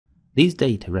These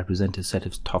data represent a set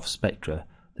of ToF spectra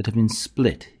that have been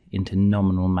split into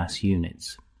nominal mass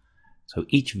units. So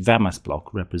each VAMAS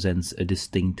block represents a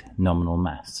distinct nominal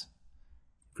mass.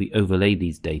 If we overlay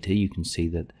these data, you can see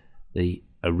that the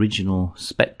original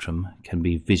spectrum can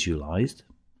be visualized.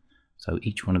 So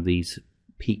each one of these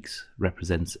peaks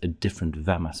represents a different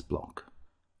VAMAS block.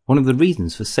 One of the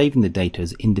reasons for saving the data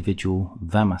as individual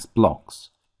VAMAS blocks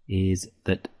is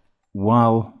that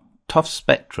while ToF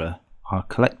spectra are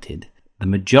collected, the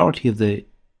majority of the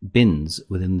bins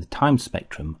within the time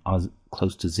spectrum are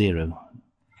close to zero,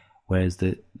 whereas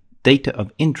the data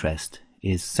of interest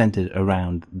is centered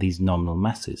around these nominal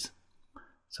masses.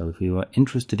 So if we were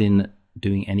interested in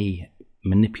doing any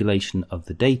manipulation of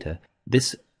the data,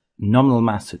 this nominal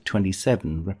mass at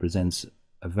 27 represents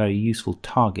a very useful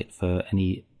target for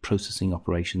any processing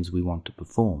operations we want to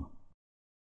perform.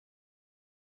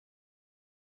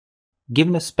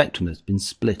 Given a spectrum that's been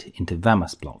split into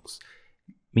VAMAS blocks,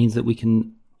 means that we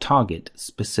can target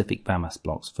specific VAMAS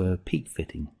blocks for peak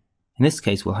fitting. In this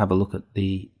case, we'll have a look at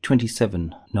the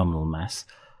 27 nominal mass,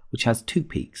 which has two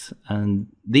peaks, and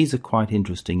these are quite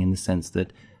interesting in the sense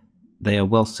that they are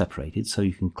well separated, so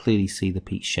you can clearly see the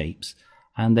peak shapes,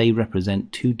 and they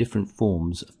represent two different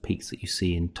forms of peaks that you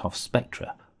see in ToF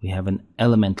spectra. We have an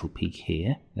elemental peak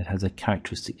here that has a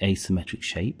characteristic asymmetric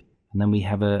shape, and then we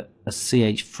have a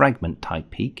CH fragment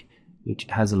type peak which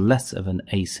has less of an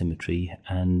asymmetry,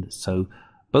 and so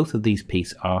both of these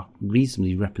peaks are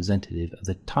reasonably representative of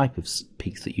the type of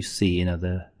peaks that you see in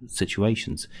other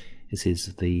situations. This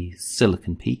is the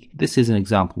silicon peak. This is an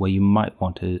example where you might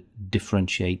want to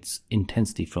differentiate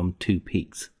intensity from two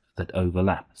peaks that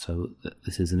overlap. So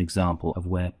this is an example of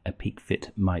where a peak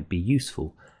fit might be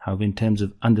useful. However, in terms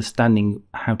of understanding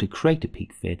how to create a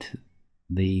peak fit,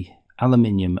 the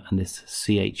aluminium and this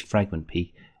CH fragment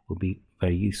peak will be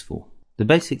very useful. The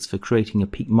basics for creating a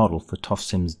peak model for ToF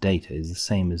SIMS data is the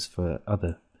same as for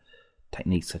other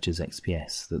techniques such as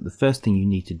XPS. That the first thing you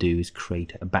need to do is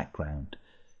create a background.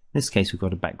 In this case, we've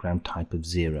got a background type of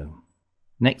 0.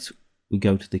 Next, we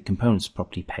go to the components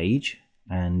property page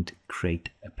and create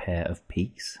a pair of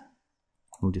peaks.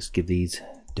 We'll just give these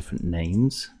different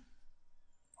names.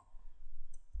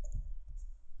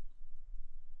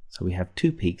 So we have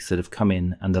two peaks that have come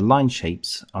in, and the line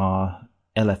shapes are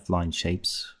LF line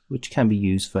shapes, which can be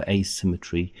used for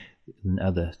asymmetry in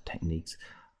other techniques.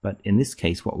 But in this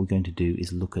case, what we're going to do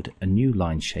is look at a new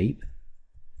line shape,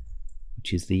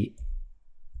 which is the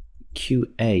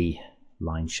QA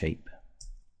line shape.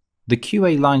 The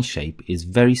QA line shape is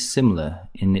very similar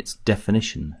in its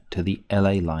definition to the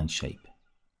LA line shape.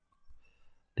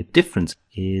 The difference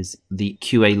is the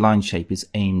QA line shape is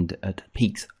aimed at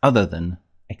peaks other than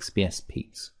XPS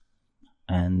peaks,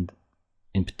 and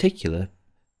in particular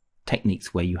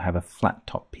techniques where you have a flat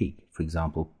top peak, for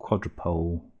example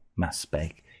quadrupole mass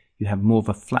spec, you have more of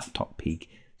a flat top peak,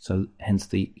 so hence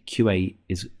the QA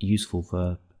is useful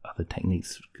for other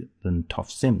techniques than ToF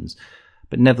SIMS.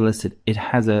 But nevertheless it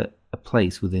has a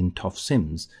place within ToF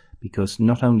SIMS, because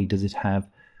not only does it have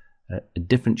a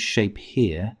different shape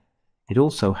here, it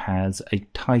also has a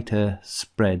tighter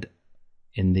spread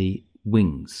in the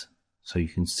wings. So you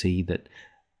can see that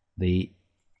the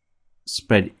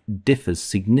spread differs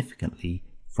significantly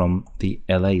from the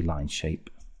LA line shape,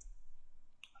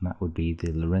 and that would be the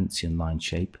Lorentzian line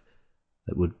shape.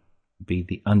 That would be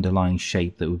the underlying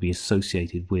shape that would be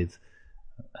associated with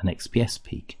an XPS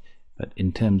peak. But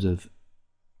in terms of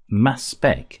mass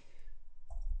spec,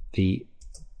 the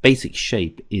basic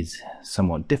shape is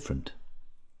somewhat different,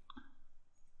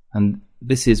 and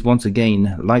this is once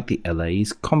again, like the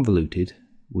LAs, convoluted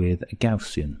with a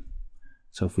Gaussian.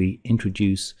 So if we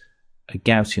introduce a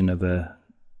Gaussian of a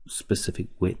specific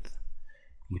width,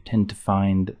 you tend to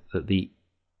find that the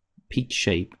peak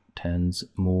shape turns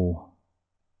more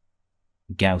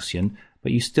Gaussian,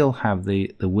 but you still have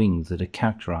the wings that are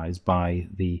characterized by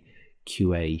the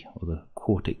QA or the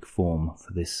quartic form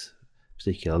for this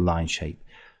particular line shape,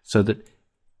 so that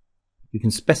you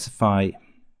can specify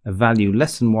a value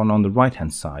less than 1 on the right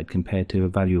hand side compared to a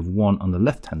value of 1 on the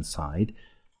left hand side,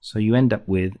 so you end up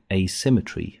with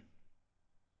asymmetry.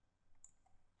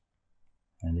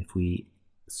 And if we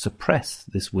suppress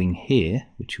this wing here,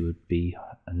 which would be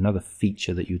another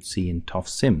feature that you'd see in ToF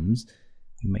SIMS,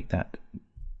 you make that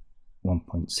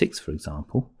 1.6 for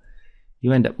example,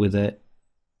 you end up with a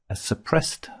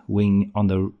suppressed wing on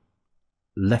the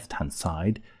left hand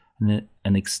side and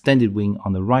an extended wing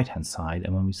on the right hand side,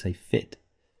 and when we say fit,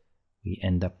 we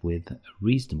end up with a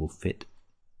reasonable fit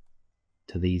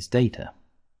to these data.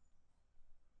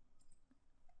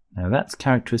 Now that's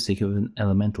characteristic of an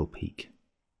elemental peak.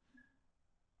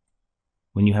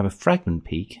 when you have a fragment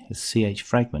peak, a CH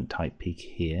fragment type peak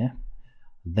here,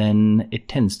 then it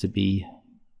tends to be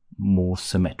more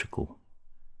symmetrical.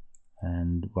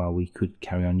 And while we could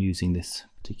carry on using this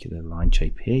particular line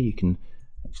shape here, you can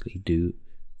actually do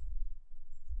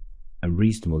a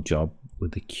reasonable job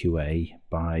with the QA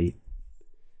by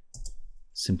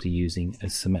simply using a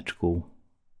symmetrical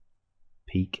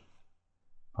peak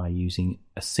by using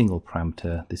a single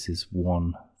parameter. This is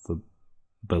 1 for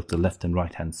both the left and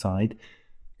right hand side.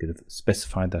 You could have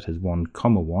specified that as 1,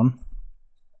 1.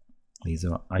 These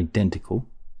are identical,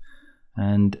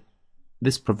 and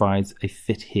this provides a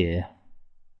fit here.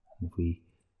 If we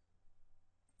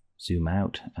zoom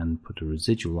out and put a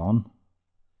residual on,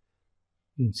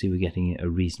 you can see we're getting a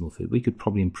reasonable fit. We could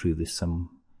probably improve this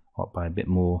somewhat by a bit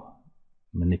more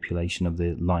manipulation of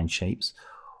the line shapes,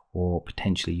 or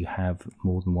potentially you have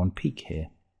more than one peak here.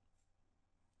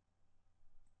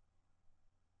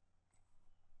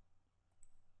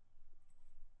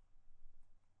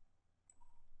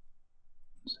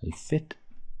 Say fit,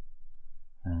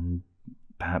 and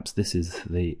perhaps this is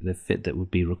the fit that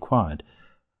would be required.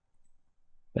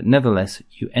 But nevertheless,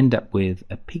 you end up with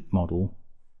a peak model,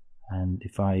 and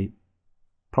if I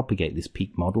propagate this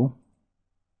peak model,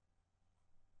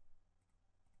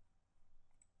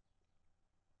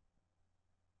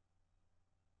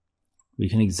 we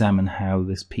can examine how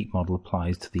this peak model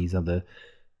applies to these other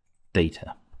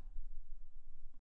data.